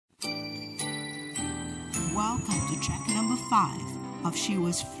Welcome to track number 5 of She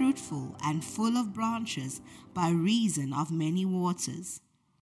Was Fruitful and Full of Branches by Reason of Many Waters.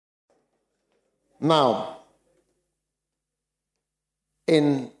 Now,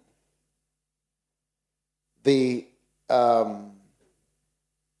 in the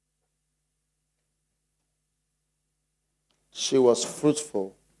she was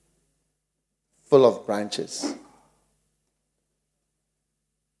fruitful, full of branches,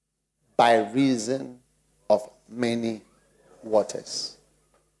 by reason of many waters.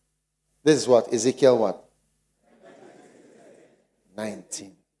 This is what? Ezekiel what?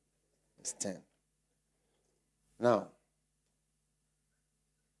 19. It's 10. Now,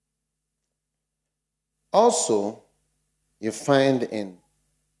 also, you find in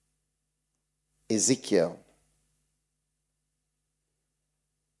Ezekiel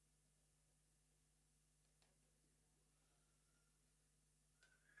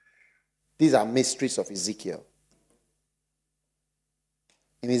these are mysteries of Ezekiel.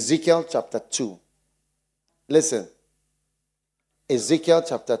 In Ezekiel chapter 2, listen, Ezekiel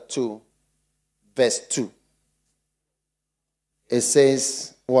chapter 2, verse 2, it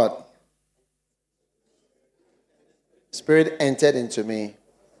says what? Spirit entered into me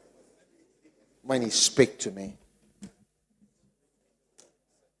when he spake to me.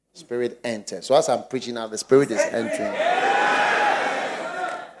 Spirit entered. So as I'm preaching now, the Spirit is entering.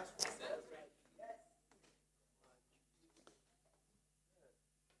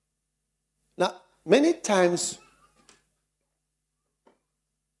 Now, many times,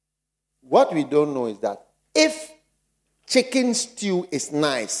 what we don't know is that if chicken stew is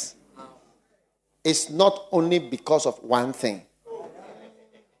nice, it's not only because of one thing.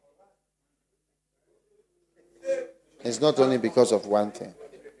 It's not only because of one thing.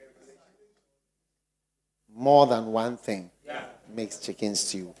 More than one thing makes chicken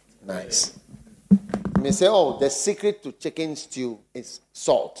stew nice. You may say, oh, the secret to chicken stew is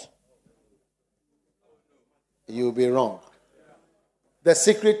salt. You'll be wrong. The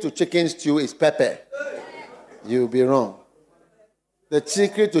secret to chicken stew is pepper. You'll be wrong. The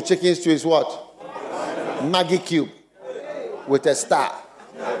secret to chicken stew is what? Maggie cube with a star.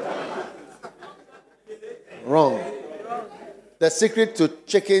 Wrong. The secret to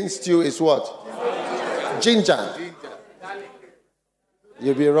chicken stew is what? Ginger.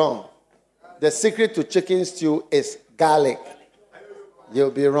 You'll be wrong. The secret to chicken stew is garlic.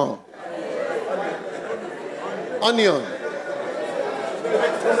 You'll be wrong. Onion.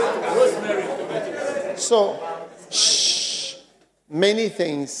 So, many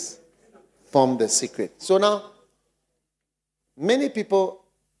things form the secret. So now, many people,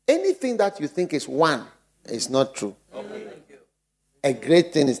 anything that you think is one is not true. A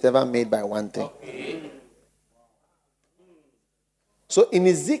great thing is never made by one thing. So in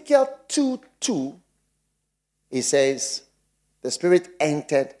Ezekiel 2:2, it says, the Spirit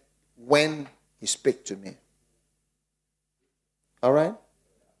entered when he spake to me. All right?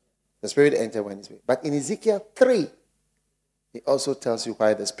 The Spirit entered when he spake. But in Ezekiel 3, he also tells you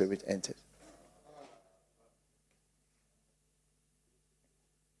why the Spirit entered.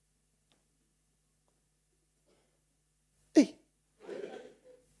 Hey.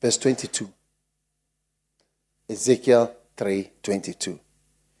 Verse 22. Ezekiel 3:22.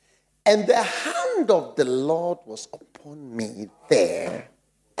 And the hand of the Lord was upon me there.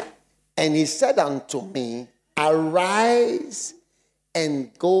 And he said unto me, arise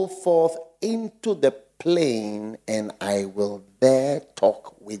and go forth into the plain, and I will there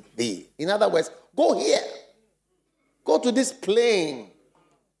talk with thee. In other words, go here. Go to this plain,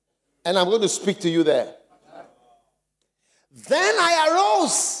 and I'm going to speak to you there. Then I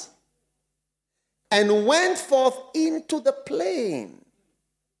arose and went forth into the plain.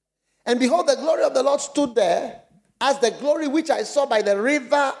 And behold, the glory of the Lord stood there as the glory which I saw by the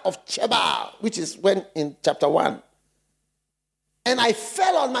river of Chebar, which is when in chapter 1. And I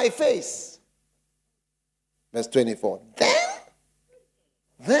fell on my face. Verse 24.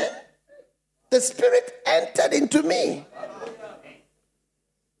 Then the Spirit entered into me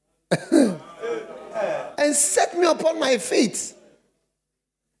and set me upon my feet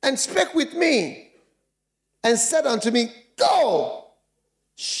and spake with me and said unto me, go,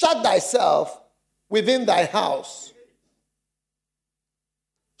 shut thyself within thy house.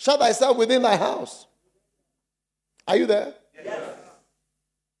 Shut thyself within thy house. Are you there? Yes.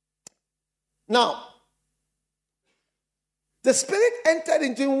 Now, the Spirit entered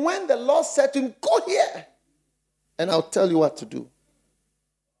into him when the Lord said to him, go here, and I'll tell you what to do.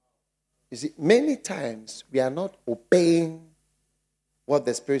 You see, many times we are not obeying what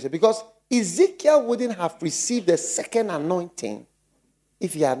the Spirit said, because Ezekiel wouldn't have received the second anointing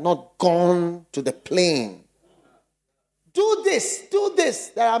if you had not gone to the plane. Do this, do this.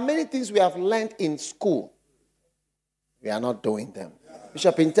 There are many things we have learned in school. We are not doing them.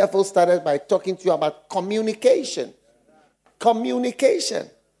 Bishop Interfel started by talking to you about communication. Communication.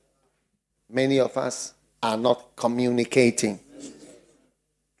 Many of us are not communicating.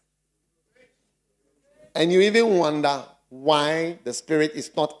 And you even wonder why the Spirit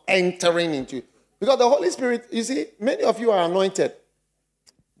is not entering into you. Because the Holy Spirit, you see, many of you are anointed.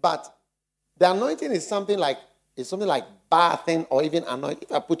 But the anointing is something like bathing or even anointing.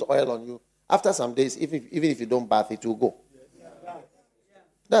 If I put oil on you, after some days, even if you don't bath, it will go.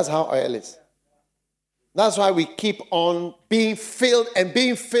 That's how oil is. That's why we keep on being filled and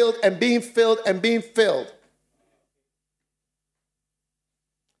being filled and being filled and being filled.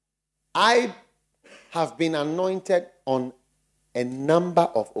 I have been anointed on a number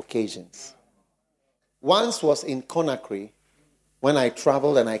of occasions. Once was in Conakry. When I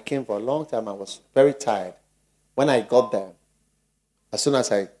traveled and I came for a long time, I was very tired. When I got there, as soon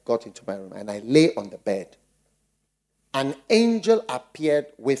as I got into my room and I lay on the bed, an angel appeared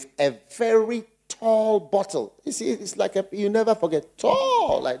with a very tall bottle. You see, it's like you never forget,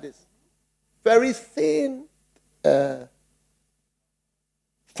 tall like this. Very thin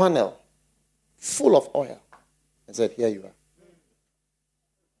funnel full of oil. I said, here you are.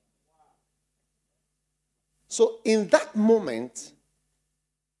 So in that moment,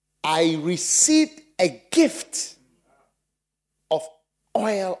 I received a gift of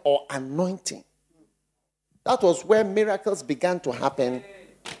oil or anointing. That was where miracles began to happen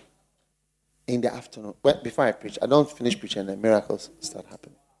in the afternoon. Well, before I preach, I don't finish preaching and the miracles start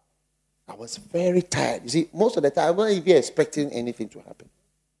happening. I was very tired. You see, most of the time, I'm not even expecting anything to happen.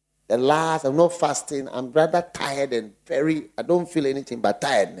 I'm not fasting. I'm rather tired and I don't feel anything but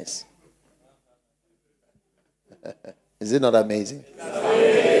tiredness. Is it not amazing?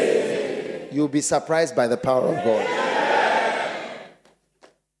 You'll be surprised by the power of God.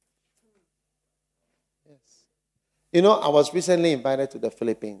 Yes. You know, I was recently invited to the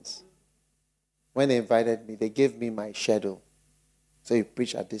Philippines. When they invited me, they gave me my schedule. So you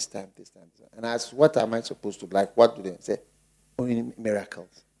preach at this time, this time, this time. And I asked, what am I supposed to like? What do they say? Only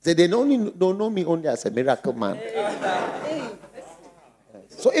miracles. They don't know me only as a miracle man. Yes.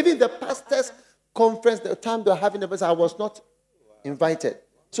 So even the pastors' conference, the time they were having the person, I was not invited.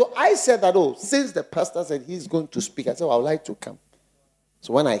 So I said that, since the pastor said he's going to speak, I said, I would like to come.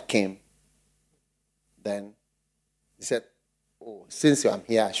 So when I came, then he said, since I'm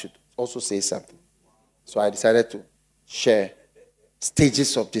here, I should also say something. So I decided to share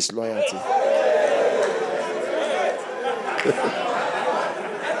stages of disloyalty.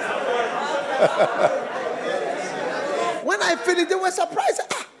 When I finished, they were surprised.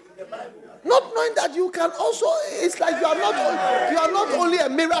 Not knowing that you can also, it's like you are not only a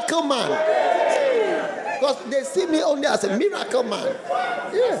miracle man. Because they see me only as a miracle man.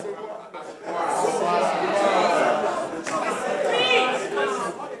 Yeah.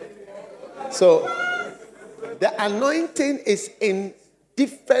 So, the anointing is in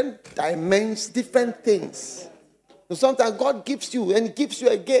different dimensions, different things. So sometimes God gives you and He gives you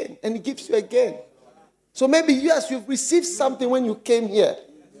again and He gives you again. So maybe yes, you've received something when you came here.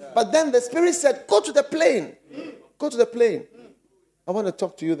 But then the Spirit said, go to the plane. Go to the plane. I want to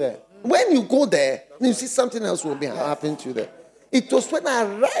talk to you there. When you go there, you see something else will be happening to you there. It was when I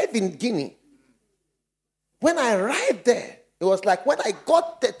arrived in Guinea. When I arrived there, it was like when I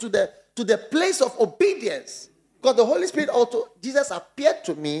got there to the place of obedience. Because the Holy Spirit Jesus appeared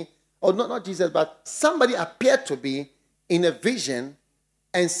to me, or not Jesus, but somebody appeared to me in a vision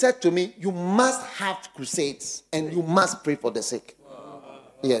and said to me, you must have crusades and you must pray for the sick.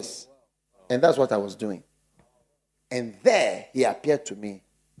 Yes. And that's what I was doing. And there He appeared to me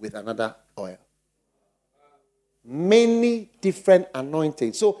with another oil. Many different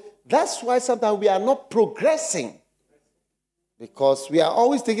anointings. So that's why sometimes we are not progressing. Because we are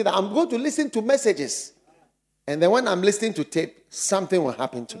always thinking that I'm going to listen to messages. And then when I'm listening to tape, something will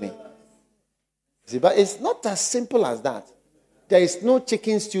happen to me. See, but it's not as simple as that. There is no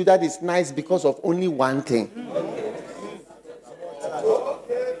chicken stew that is nice because of only one thing.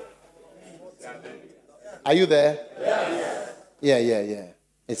 Are you there? Yes. Yeah.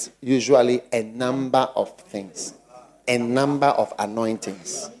 It's usually a number of things, a number of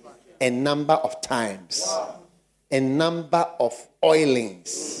anointings, a number of times, a number of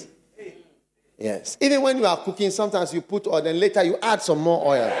oilings. Yes. Even when you are cooking, sometimes you put oil, and later you add some more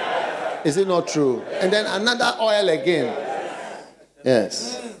oil. Is it not true? And then another oil again.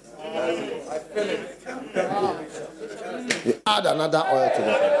 Yes. You add another oil to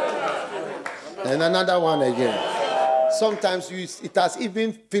that. And another one again. Sometimes it has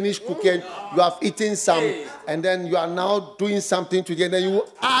even finished cooking. You have eaten some, and then you are now doing something to it, and then you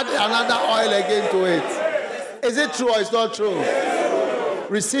add another oil again to it. Is it true or it's not true?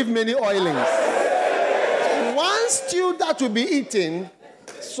 Receive many oilings. One stew that will be eaten,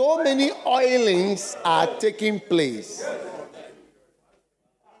 so many oilings are taking place.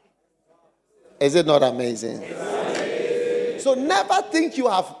 Is it not amazing? So never think you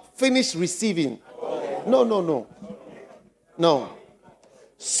have finished receiving. No.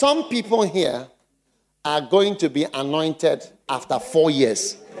 Some people here are going to be anointed after 4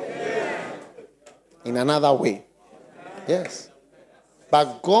 years. In another way. Yes.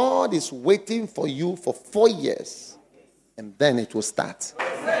 But God is waiting for you for 4 years. And then it will start.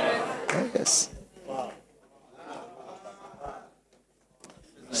 Oh, yes.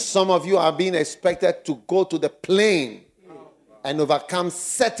 Some of you are being expected to go to the plane and overcome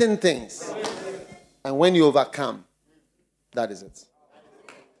certain things. And when you overcome, that is it.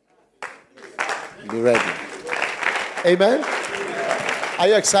 Be ready. Amen? Are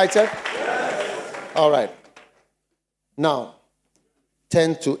you excited? All right. Now,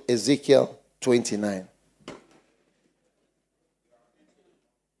 turn to Ezekiel 29.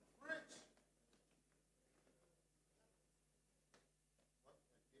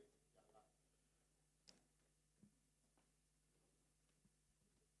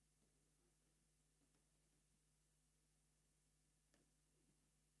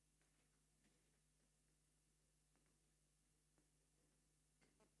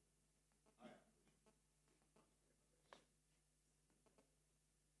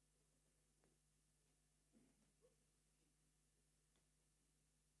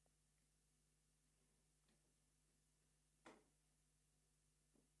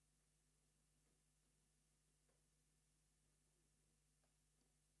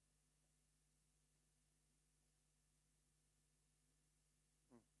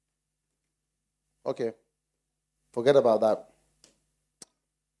 Okay. Forget about that.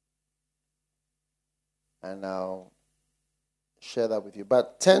 And I'll share that with you.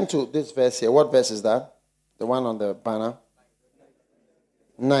 But turn to this verse here. What verse is that? The one on the banner?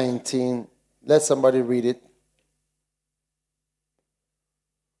 19. Let somebody read it.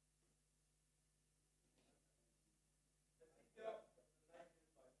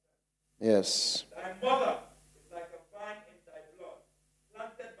 Yes. Thy mother is like a vine in thy blood,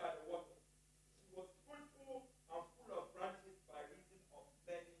 planted by the water. She was fruitful and full of branches by reason of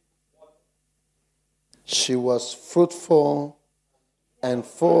many waters. She was fruitful and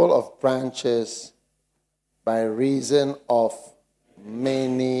full of branches by reason of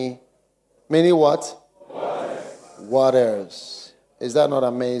many what? Waters. Is that not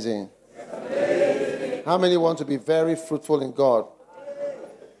amazing? Amazing. How many want to be very fruitful in God?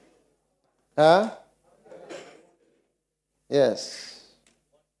 Huh? Yes.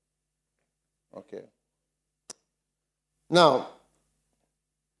 Okay. Now,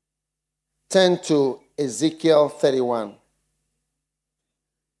 turn to Ezekiel 31.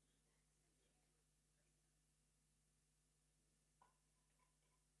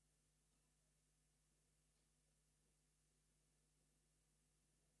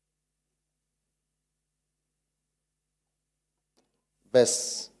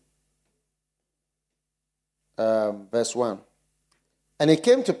 Verse 1. And it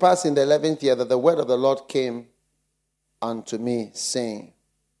came to pass in the 11th year that the word of the Lord came unto me, saying,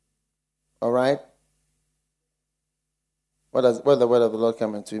 all right? What the word of the Lord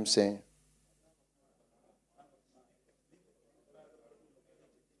come unto him, saying?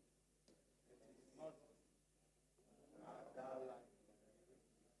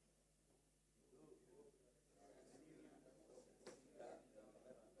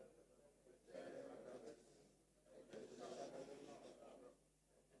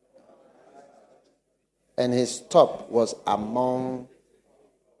 And his top was among.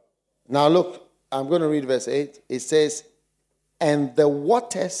 Now look, I'm going to read verse 8. It says, and the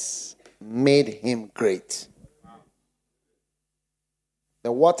waters made him great.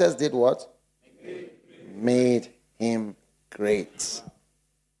 The waters did what? Made him great.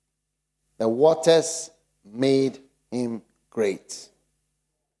 The waters made him great.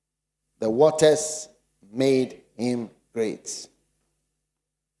 The waters made him great.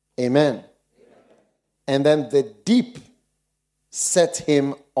 Amen. And then the deep set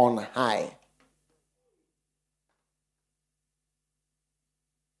him on high.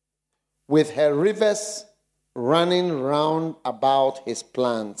 With her rivers running round about his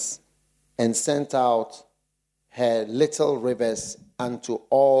plants, and sent out her little rivers unto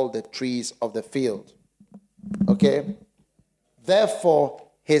all the trees of the field. Okay? Therefore,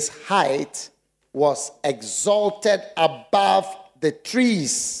 his height was exalted above the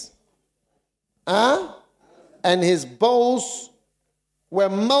trees. And his boughs were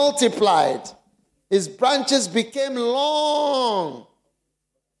multiplied. His branches became long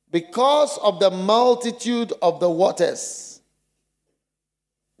because of the multitude of the waters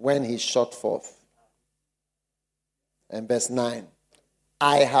when he shot forth. And verse 9,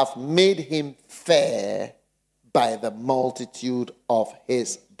 I have made him fair by the multitude of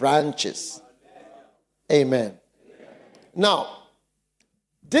his branches. Amen. Now,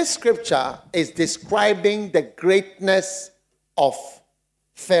 this scripture is describing the greatness of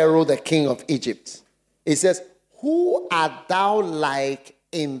Pharaoh, the king of Egypt. It says, who art thou like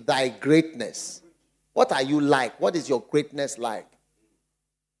in thy greatness? What are you like? What is your greatness like?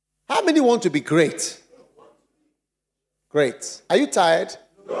 How many want to be great? Great. Are you tired?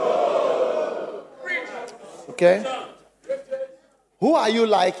 No. Okay. Who are you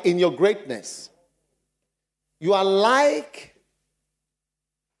like in your greatness? You are like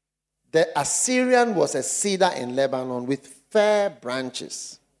the Assyrian was a cedar in Lebanon with fair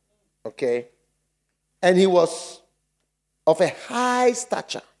branches. Okay. And he was of a high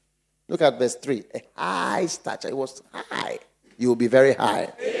stature. Look at verse 3. A high stature. It was high. You will be very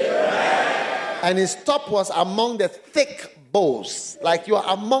high. Amen. And his top was among the thick boughs. Like you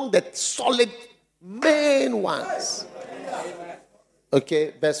are among the solid main ones.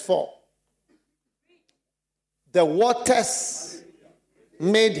 Okay, verse 4. The waters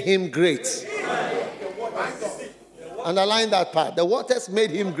made him great. Underline that part. The waters made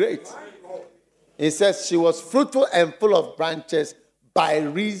him great. It says she was fruitful and full of branches by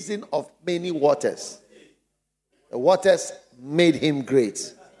reason of many waters. The waters made him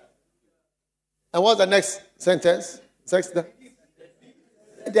great. And what's the next sentence? The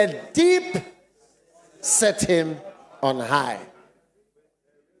deep set him on high,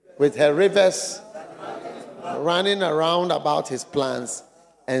 with her rivers running around about his plants,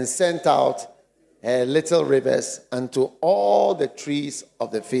 and sent out her little rivers unto all the trees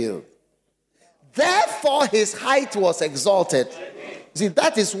of the field. Therefore his height was exalted. See,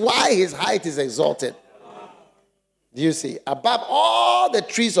 that is why his height is exalted. Do you see? Above all the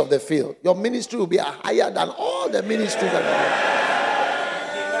trees of the field. Your ministry will be higher than all the ministries of the world.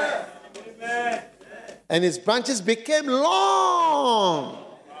 And his branches became long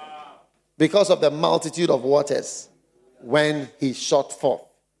because of the multitude of waters when he shot forth.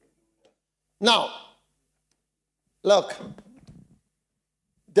 Now, look,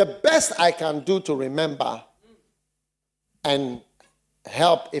 the best I can do to remember and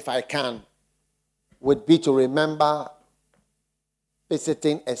help if I can would be to remember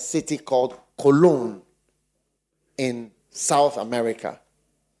visiting a city called Cologne in South America.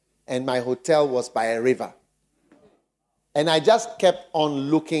 And my hotel was by a river. And I just kept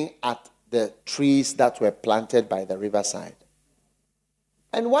on looking at the trees that were planted by the riverside.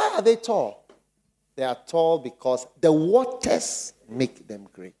 And why are they tall? They are tall because the waters make them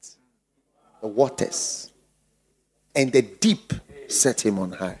great. The waters. And the deep set him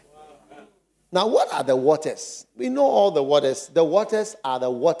on high. Now, what are the waters? We know all the waters. The waters are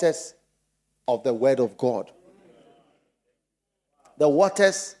the waters of the Word of God. The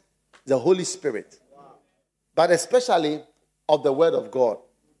waters, the Holy Spirit. But especially of the Word of God.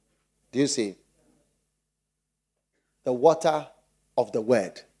 Do you see? The water of the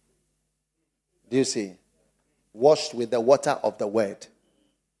Word. Do you see? Washed with the water of the Word.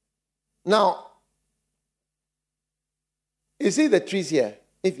 Now, you see the trees here?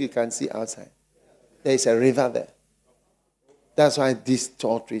 If you can see outside. There is a river there. That's why these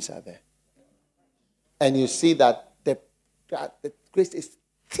tall trees are there. And you see that the grass is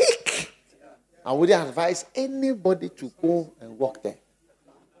thick. I wouldn't advise anybody to go and walk there.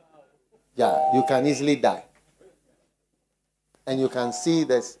 Yeah, you can easily die. And you can see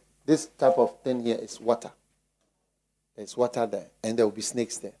this type of thing here is water. There's water there. And there will be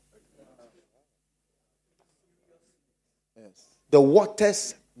snakes there. Yes. The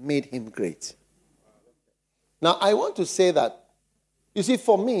waters made him great. Now, I want to say that, you see,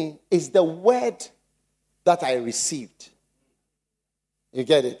 for me, it's the word that I received. You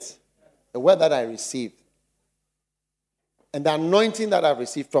get it? The word that I received. And the anointing that I've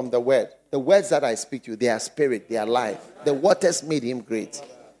received from the word. The words that I speak to you, they are spirit, they are life. The waters made him great.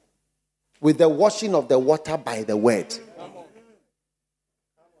 With the washing of the water by the word.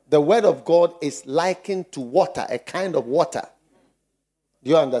 The word of God is likened to water, a kind of water. Do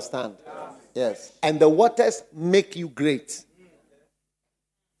you understand? Yes. And the waters make you great.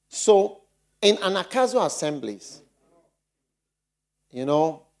 So, in Anakazo assemblies,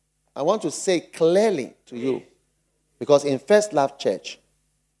 I want to say clearly to you, because in First Love Church,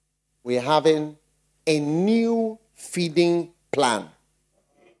 we're having a new feeding plan.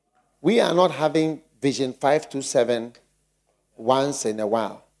 We are not having Vision 527 once in a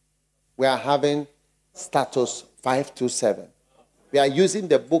while. We are having Status 527. We are using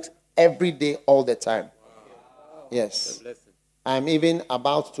the books every day, all the time. Yes. I'm even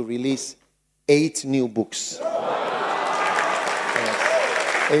about to release 8 new books. Yes.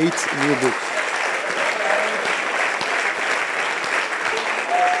 8 new books.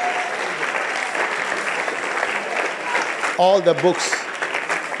 All the books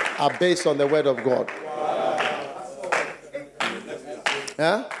are based on the Word of God.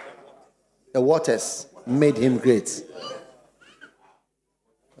 Huh? The waters made him great.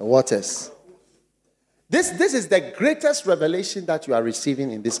 The waters. This is the greatest revelation that you are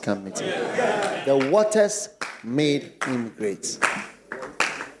receiving in this community. The waters made him great.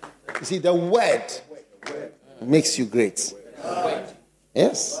 You see, the Word makes you great.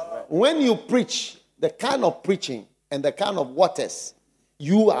 Yes. When you preach, the kind of preaching and the kind of waters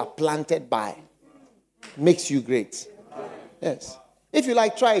you are planted by makes you great. Yes. If you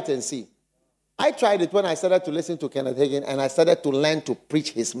like, try it and see. I tried it when I started to listen to Kenneth Hagin and I started to learn to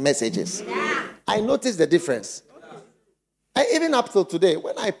preach his messages. I noticed the difference. Even up till today,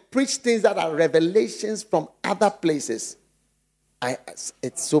 when I preach things that are revelations from other places,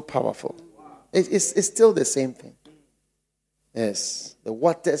 it's so powerful. It's still the same thing. Yes. The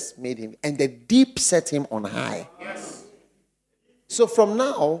waters made him, and the deep set him on high. Yes. So from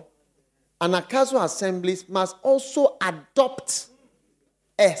now, Anagkazo assemblies must also adopt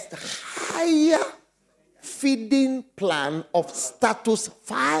a higher feeding plan of Status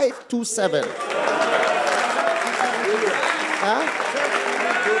 527.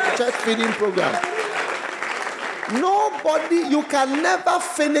 Church feeding program. Nobody, you can never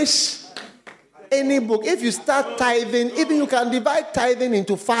finish any book. If you start tithing, even you can divide tithing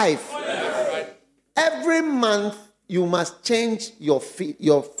into 5. Every month, you must change your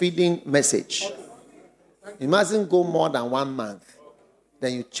feeding message. You mustn't go more than 1 month.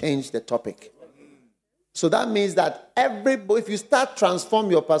 Then you change the topic. So that means that if you start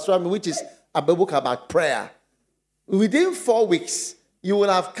transform your pastoral, which is a book about prayer, within 4 weeks, you will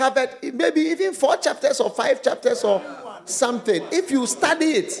have covered maybe even 4 chapters or 5 chapters or something. If you study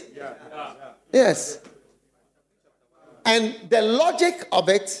it. Yes. And the logic of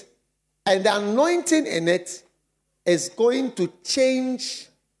it and the anointing in it is going to change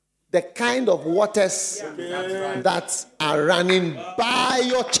the kind of waters that are running by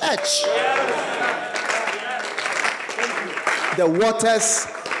your church. The waters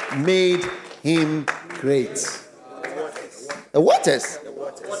made him great. The waters.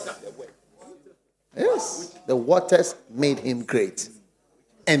 Yes. The waters made him great.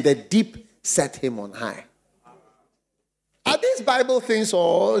 And the deep set him on high. Are these Bible things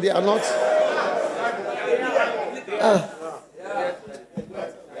or they are not?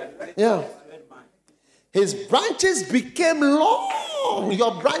 Yeah. His branches became long.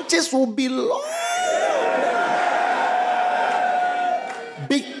 Your branches will be long.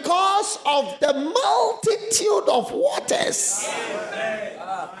 Because of the multitude of waters.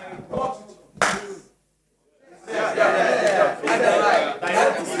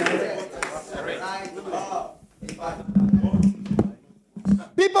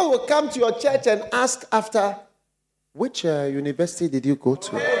 People will come to your church and ask after, which university did you go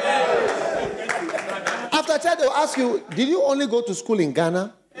to? After church, they'll ask you, did you only go to school in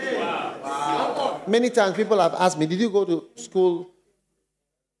Ghana? Many times people have asked me, did you go to school?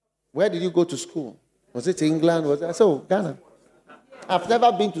 Where did you go to school? Was it England? Ghana. I've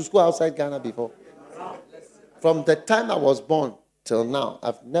never been to school outside Ghana before. From the time I was born till now,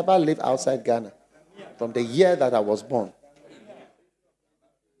 I've never lived outside Ghana. From the year that I was born.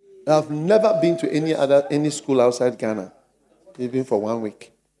 I've never been to any school outside Ghana, even for 1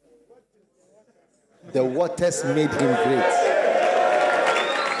 week. The waters made him great.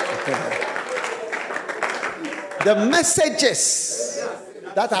 The messages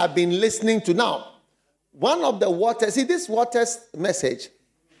that I've been listening to now, one of the waters, this waters message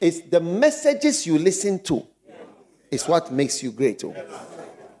is the messages you listen to is what makes you great.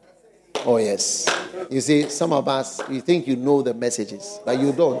 Oh yes. You see, some of us, you think you know the messages, but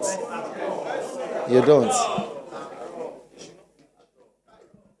you don't. You don't.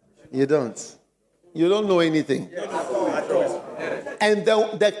 You don't. You don't know anything. And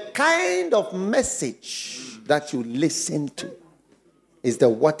the kind of message that you listen to is the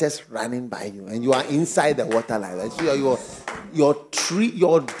waters running by you, and you are inside the water like that. So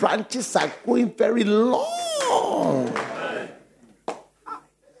your branches are going very long.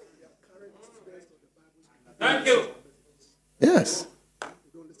 Thank you. Yes.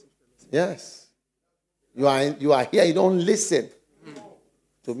 Yes. You are here, you don't listen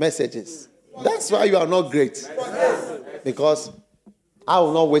to messages. That's why you are not great. Because I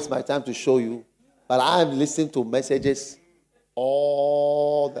will not waste my time to show you, but I am listening to messages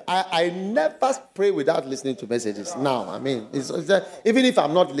I never pray without listening to messages. Now, I mean, even if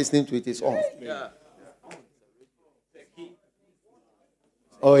I'm not listening to it, it's on.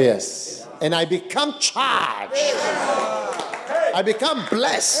 Oh, yes. And I become charged. I become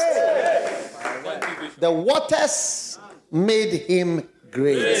blessed. The waters made him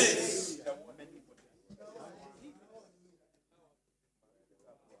great.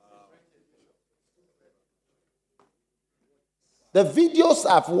 The videos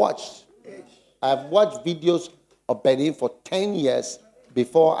I've watched videos of Benin for 10 years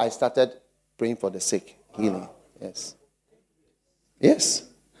before I started praying for the sick, healing. Yes. Yes.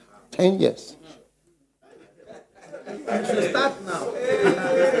 10 years. You should start now.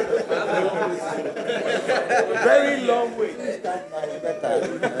 Very long way.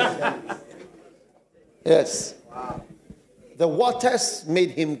 Yes. The waters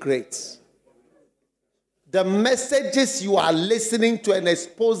made him great. The messages you are listening to and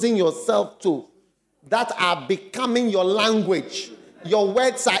exposing yourself to that are becoming your language. Your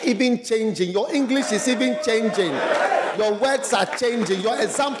words are even changing. Your English is even changing. Your words are changing. Your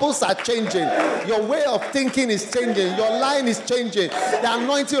examples are changing. Your way of thinking is changing. Your line is changing. The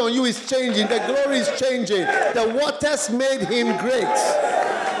anointing on you is changing. The glory is changing. The waters made him great.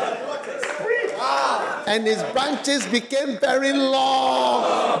 And his branches became very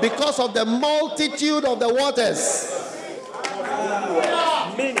long because of the multitude of the waters.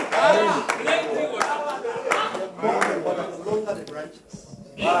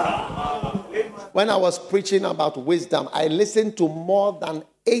 When I was preaching about wisdom, I listened to more than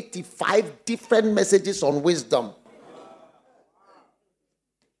 85 different messages on wisdom.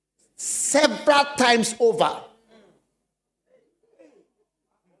 Several times over.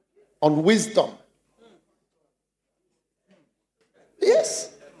 On wisdom. Yes.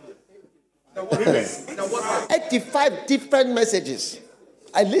 85 different messages.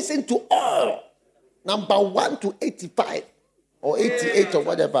 I listened to all. Number 1 to 85. Or 88 or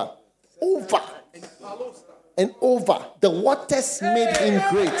whatever. Over. And over. The waters made him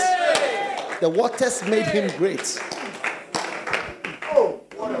great. The waters made him great.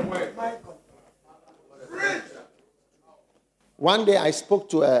 One day I spoke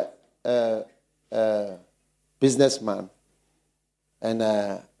to a businessman. And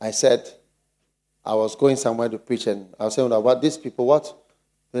I said, I was going somewhere to preach, and I was saying about these people, what?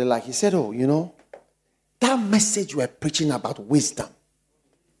 They're like, he said, oh, you know, that message you were preaching about wisdom,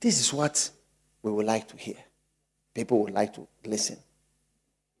 this is what we would like to hear. People would like to listen.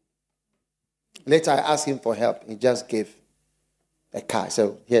 Later, I asked him for help. He just gave a car. I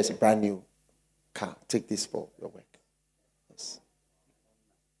said, here's a brand new car. Take this for your work. Yes.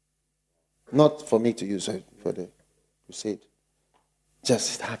 Not for me to use, for the crusade.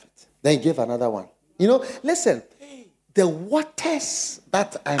 Just have it. Then he gave another one. You know, listen, the waters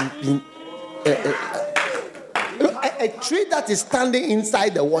that I'm in, a tree that is standing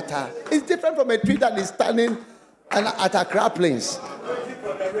inside the water is different from a tree that is standing at Accra Plains,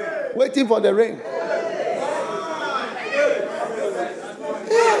 waiting for the rain.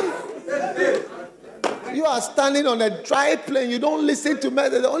 Yeah. You are standing on a dry plain. You don't listen to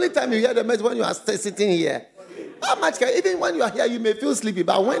message. The only time you hear the message when you are sitting here. How much even when you are here, you may feel sleepy,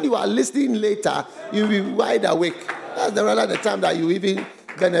 but when you are listening later, you'll be wide awake. That's the time that you even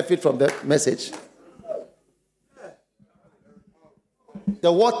benefit from the message.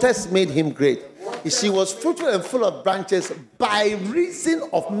 The waters made him great. She was fruitful and full of branches by reason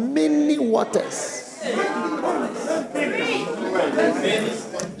of many waters.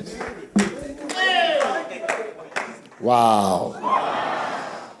 Wow.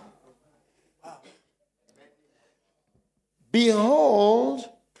 Behold,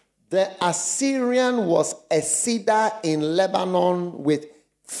 the Assyrian was a cedar in Lebanon with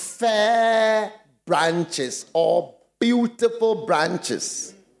fair branches or beautiful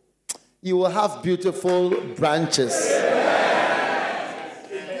branches. You will have beautiful branches.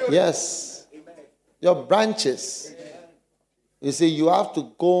 Yes. Your branches. You see, you have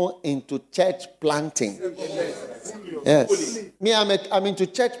to go into church planting. Yes. Me, I'm into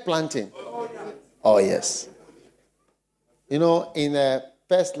church planting. Oh, yes. You know, in a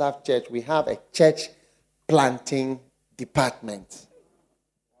First Love Church, we have a church planting department.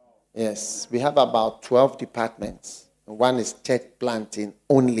 Yes, we have about 12 departments. One is church planting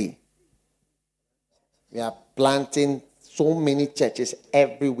only. We are planting so many churches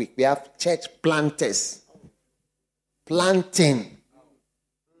every week. We have church planters. Planting.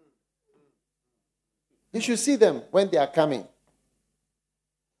 You should see them when they are coming.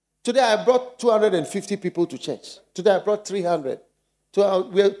 Today I brought 250 people to church. Today I brought 300.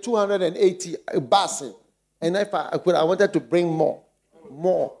 We have 280 buses. And if I could, I wanted to bring more.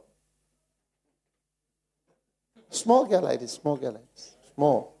 More. Small girl like this.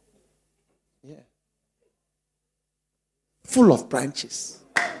 Small. Yeah. Full of branches.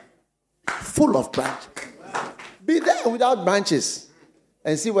 Be there without branches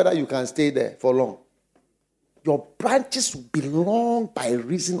and see whether you can stay there for long. Your branches will be long by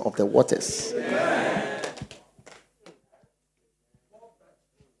reason of the waters.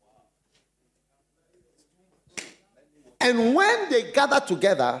 And when they gather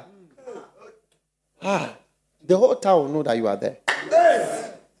together, the whole town will know that you are there.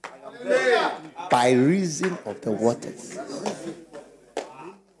 By reason of the waters.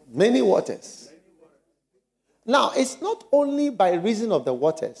 Many waters. Now, it's not only by reason of the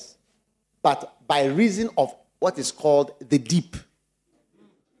waters, but by reason of what is called the deep.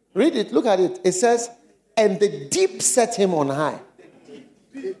 Read it, look at it. It says, and the deep set him on high.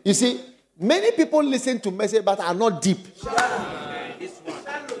 You see, many people listen to message but are not deep.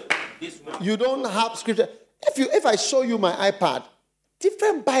 You don't have scripture. If I show you my iPad,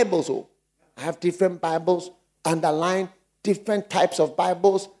 different Bibles, I have different Bibles, underline different types of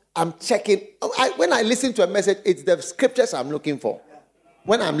Bibles. I'm checking. When I listen to a message, it's the scriptures I'm looking for.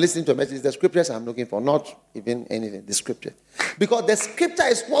 When I'm listening to a message, it's the scriptures I'm looking for, not even anything, the scripture. Because the scripture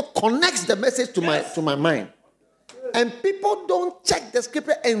is what connects the message to my mind. And people don't check the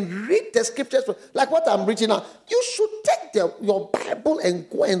scripture and read the scriptures. Like what I'm reading now. You should take your Bible and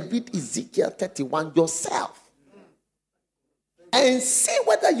go and read Ezekiel 31 yourself. And see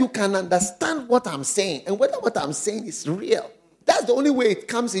whether you can understand what I'm saying and whether what I'm saying is real. That's the only way it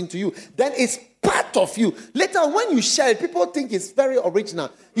comes into you. Then it's part of you. Later, when you share it, people think it's very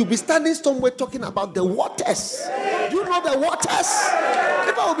original. You'll be standing somewhere talking about the waters. You know the waters?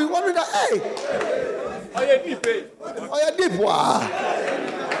 People will be wondering, hey. Oh, yeah, deep. Wow.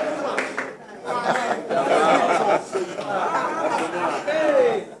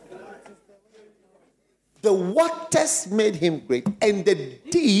 The waters made him great, and the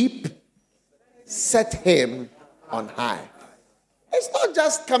deep set him on high. It's not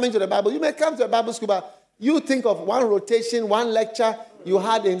just coming to the Bible. You may come to a Bible school, but you think of one rotation, one lecture you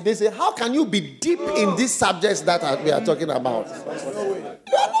had in this. How can you be deep in these subjects that we are talking about?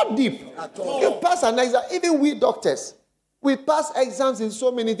 You are not deep. You pass an exam. Even we doctors, we pass exams in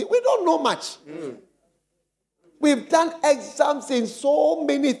so many things. We don't know much. We've done exams in so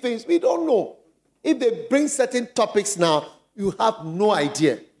many things. We don't know. If they bring certain topics now, you have no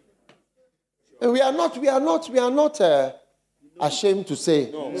idea. And we are not ashamed to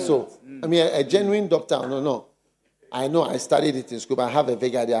say so. I mean, a genuine doctor, no. I know I studied it in school, but I have a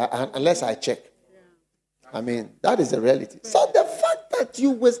vague idea unless I check. I mean, that is the reality. So the fact that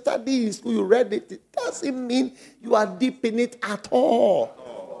you were studying in school, you read it doesn't mean you are deep in it at all.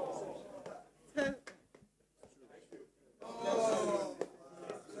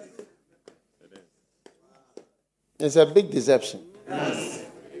 It's a big deception.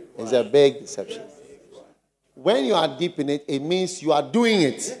 It's a big deception. When you are deep in it, it means you are doing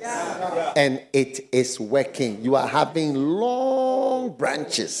it. And it is working. You are having long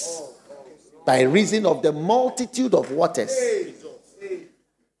branches by reason of the multitude of waters.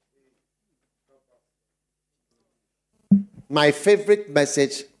 My favorite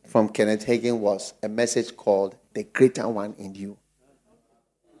message from Kenneth Hagin was a message called The Greater One in You.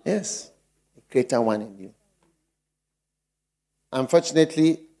 Yes, the greater one in you.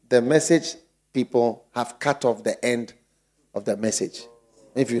 Unfortunately, the message people have cut off the end of the message.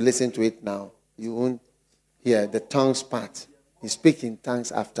 If you listen to it now, you won't hear the tongues part. He speaks in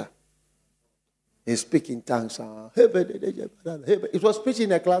tongues after. He speaks in tongues. It was preached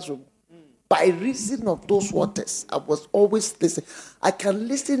in a classroom. By reason of those waters, I was always listening. I can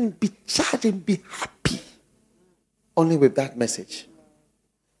listen, be charged, and be happy only with that message.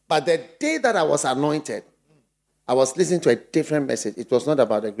 But the day that I was anointed, I was listening to a different message. It was not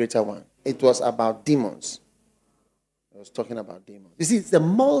about the greater one. It was about demons. I was talking about demons. You see, it's the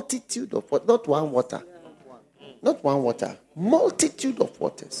multitude of waters, not one water. Not one water. Multitude of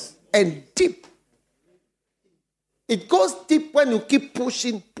waters. And deep. It goes deep when you keep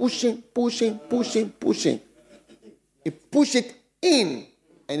pushing. You push it in,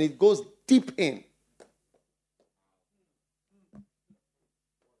 and it goes deep in.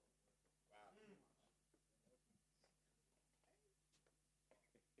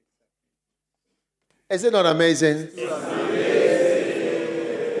 Is it not amazing?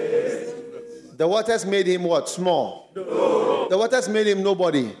 The waters made him what? Small. No. The waters made him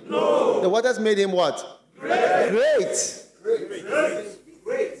nobody. No. The waters made him what? Great.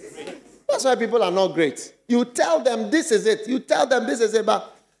 That's why people are not great. You tell them this is it. You tell them this is it,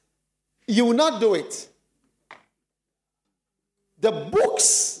 but you will not do it. The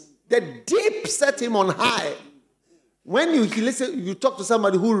books, the deep set him on high. When you talk to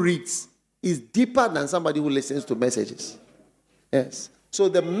somebody who reads, is deeper than somebody who listens to messages. Yes. So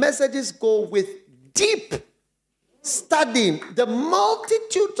the messages go with deep studying, the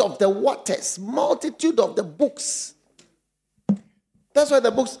multitude of the waters, multitude of the books. That's why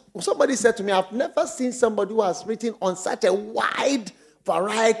the books, somebody said to me, I've never seen somebody who has written on such a wide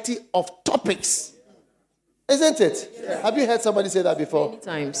variety of topics. Isn't it? Yeah. Have you heard somebody say that before? Many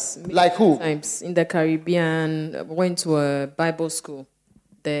times. Like who? Times. In the Caribbean, went to a Bible school.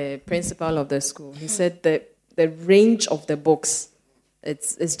 The principal of the school, he said that the range of the books,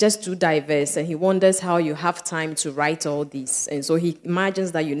 it's just too diverse, and he wonders how you have time to write all these. And so he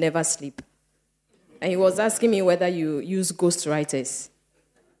imagines that you never sleep. And he was asking me whether you use ghostwriters.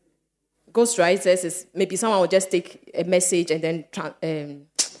 Ghostwriters is maybe someone will just take a message and then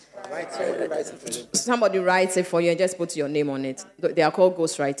somebody writes it for you and just put your name on it. They are called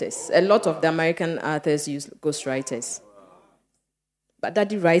ghostwriters. A lot of the American authors use ghostwriters. But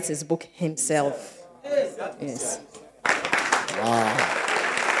Daddy writes his book himself. Yes. Wow.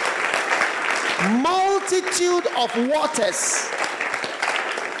 Multitude of waters.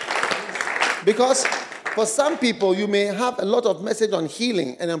 Because for some people, you may have a lot of message on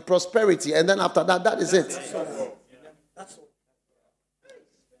healing and on prosperity, and then after that, that is it.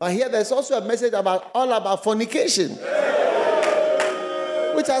 But here there's also a message all about fornication,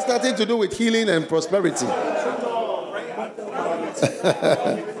 which has nothing to do with healing and prosperity.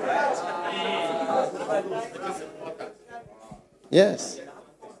 Yes.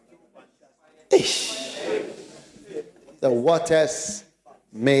 The waters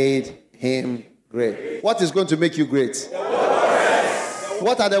made him great. What is going to make you great?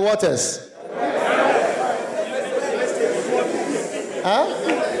 What are the waters? Huh?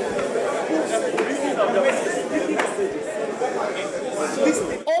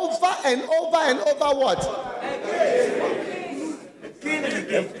 Over and over and over what?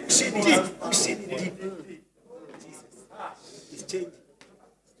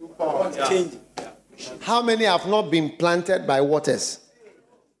 How many have not been planted by waters?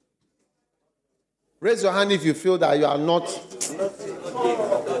 Raise your hand if you feel that you are not,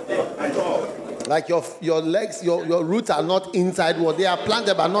 like your legs, your roots are not inside water. They are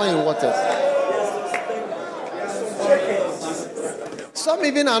planted but not in waters. Some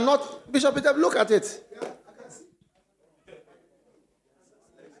even are not. Bishop Peter, look at it.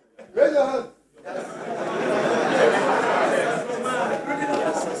 Raise your hand.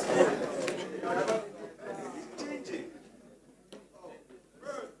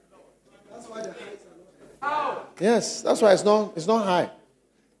 Yes, that's why it's not high.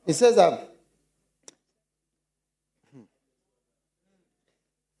 It says that,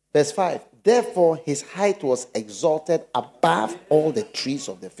 verse 5, therefore his height was exalted above all the trees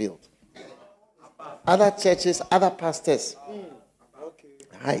of the field. Other churches, other pastors,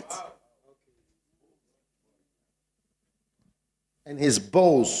 height. And his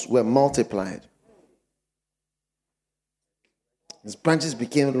boughs were multiplied. His branches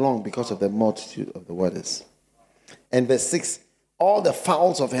became long because of the multitude of the waters. And verse 6, all the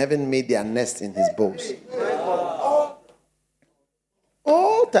fowls of heaven made their nest in his boughs.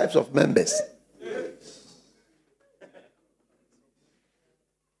 All types of members.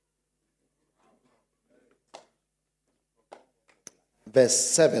 Verse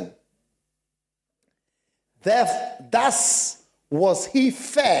 7. Thus was he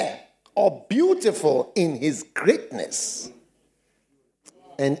fair or beautiful in his greatness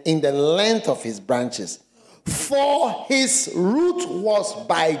and in the length of his branches. For his root was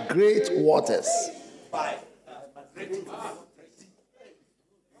by great waters.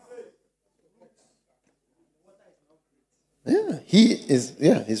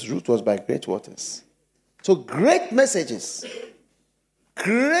 His root was by great waters. So great messages,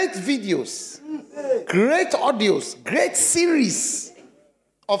 great videos, great audios, great series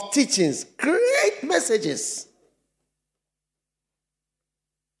of teachings, great messages.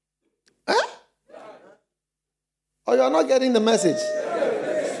 Huh? Or you are not getting the message?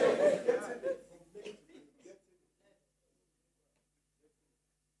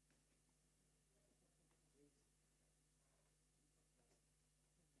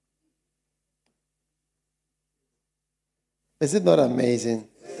 Is it not amazing?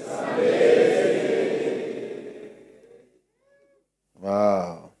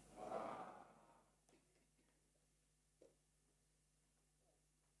 Wow.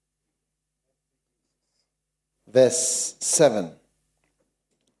 verse 7.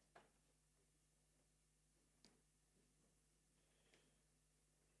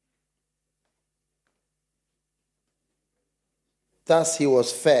 Thus he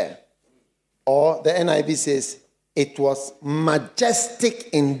was fair. Or the NIV says, it was majestic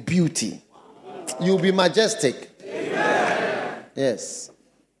in beauty. You'll be majestic. Amen. Yes.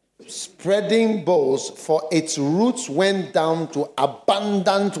 Spreading boughs, for its roots went down to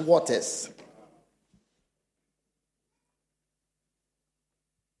abundant waters.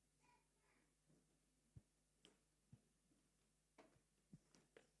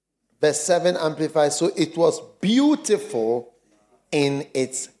 Verse 7 amplifies, so it was beautiful in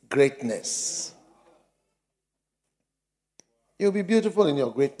its greatness. You'll be beautiful in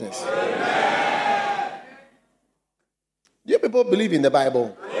your greatness. Amen. Do you people believe in the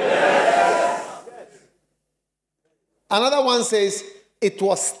Bible? Yes. Another one says, it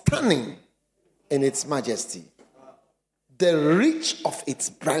was stunning in its majesty. The reach of its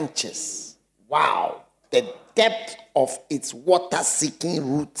branches. Wow. The depth of its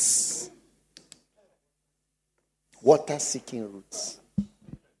water-seeking roots. Water-seeking roots.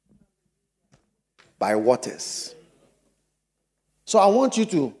 By waters. So I want you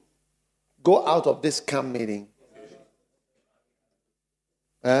to go out of this camp meeting.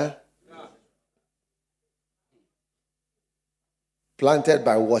 Planted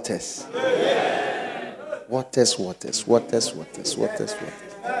by waters. Waters.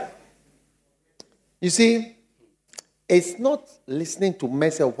 You see, it's not listening to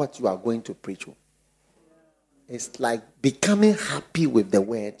message what you are going to preach. It's like becoming happy with the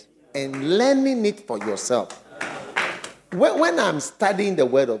word and learning it for yourself. When I'm studying the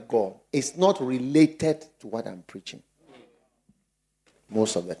word of God, it's not related to what I'm preaching.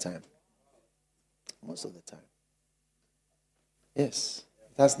 Most of the time. Yes.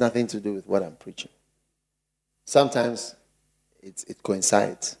 It has nothing to do with what I'm preaching. Sometimes it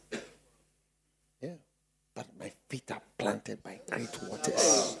coincides. Yeah. But my feet are planted by great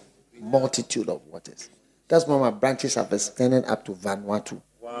waters. Multitude of waters. That's why my branches have extended up to Vanuatu.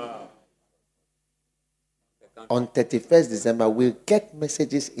 Wow. On 31st December, we'll get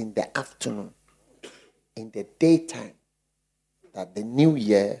messages in the afternoon, in the daytime, that the new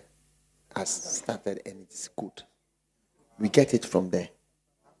year has started and it's good. We get it from there.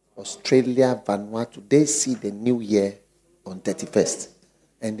 Australia, Vanuatu, they see the new year on 31st.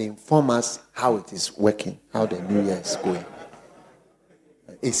 And they inform us how it is working, how the new year is going.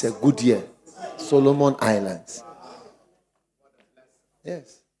 It's a good year. Solomon Islands.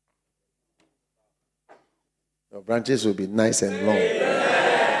 Yes. Your branches will be nice and long.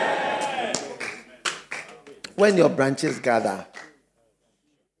 When your branches gather,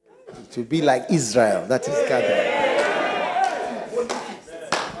 it will be like Israel that is gathering.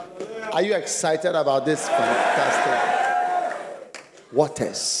 Are you excited about this fantastic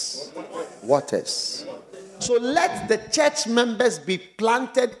waters? So let the church members be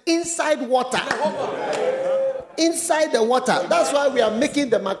planted inside water. Inside the water. That's why we are making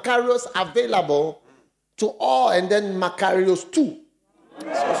the Macarios available to all, and then Macarios 2.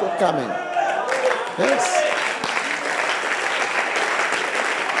 It's also coming. Yes.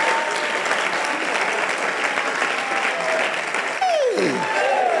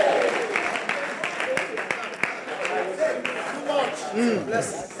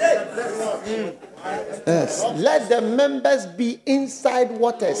 Yes. Let the members be inside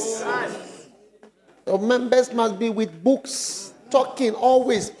waters. The members must be with books, talking,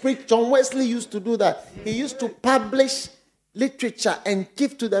 always preach. John Wesley used to do that. He used to publish literature and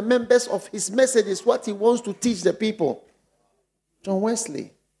give to the members of his messages what he wants to teach the people. John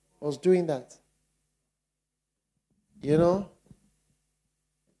Wesley was doing that. You know?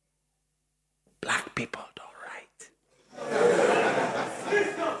 Black people don't write.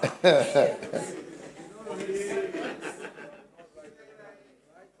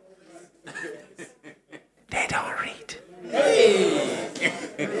 They don't read.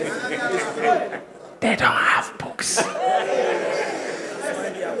 They don't have books.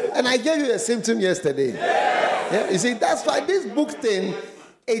 And I gave you a symptom yesterday. Yeah, you see, that's why this book thing,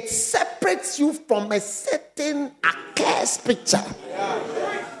 it separates you from a certain accursed picture.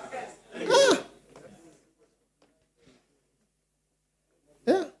 Huh.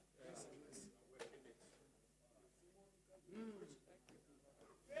 Yeah.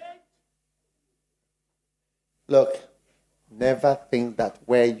 Look, never think that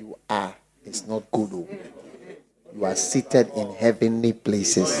where you are is not good. Oh. You are seated in heavenly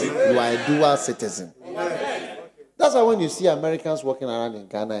places. You are a dual citizen. That's why when you see Americans walking around in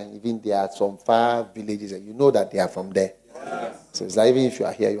Ghana, and even there are some far villages, you know that they are from there. So it's like even if you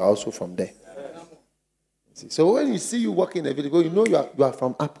are here, you are also from there. So when you see you walking in the village, you know you are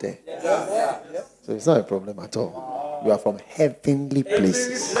from up there. So it's not a problem at all. You are from heavenly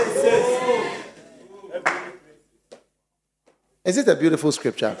places. Is it a beautiful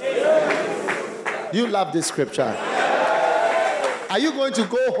scripture? Do you love this scripture? Are you going to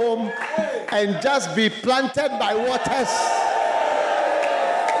go home and just be planted by waters?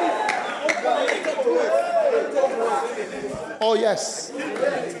 Oh, yes.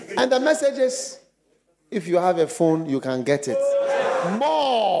 And the message is, if you have a phone, you can get it.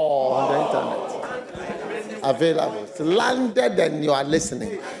 More on the internet. Available. It's landed and you are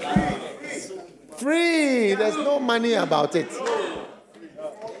listening. Free. There's no money about it.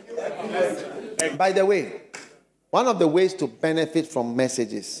 By the way, one of the ways to benefit from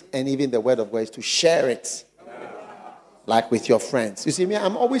messages and even the word of God is to share it. Like with your friends. You see me,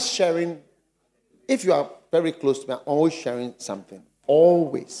 I'm always sharing. If you are very close to me, I'm always sharing something.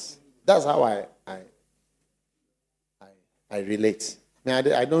 Always. That's how I relate. I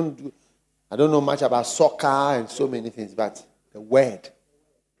mean, I don't know much about soccer and so many things, but the word,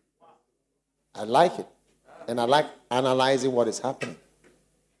 I like it. And I like analyzing what is happening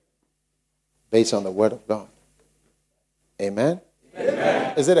based on the word of God. Amen?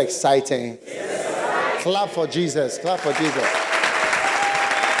 Amen. Is it exciting? Yes. Clap for Jesus. Clap for Jesus.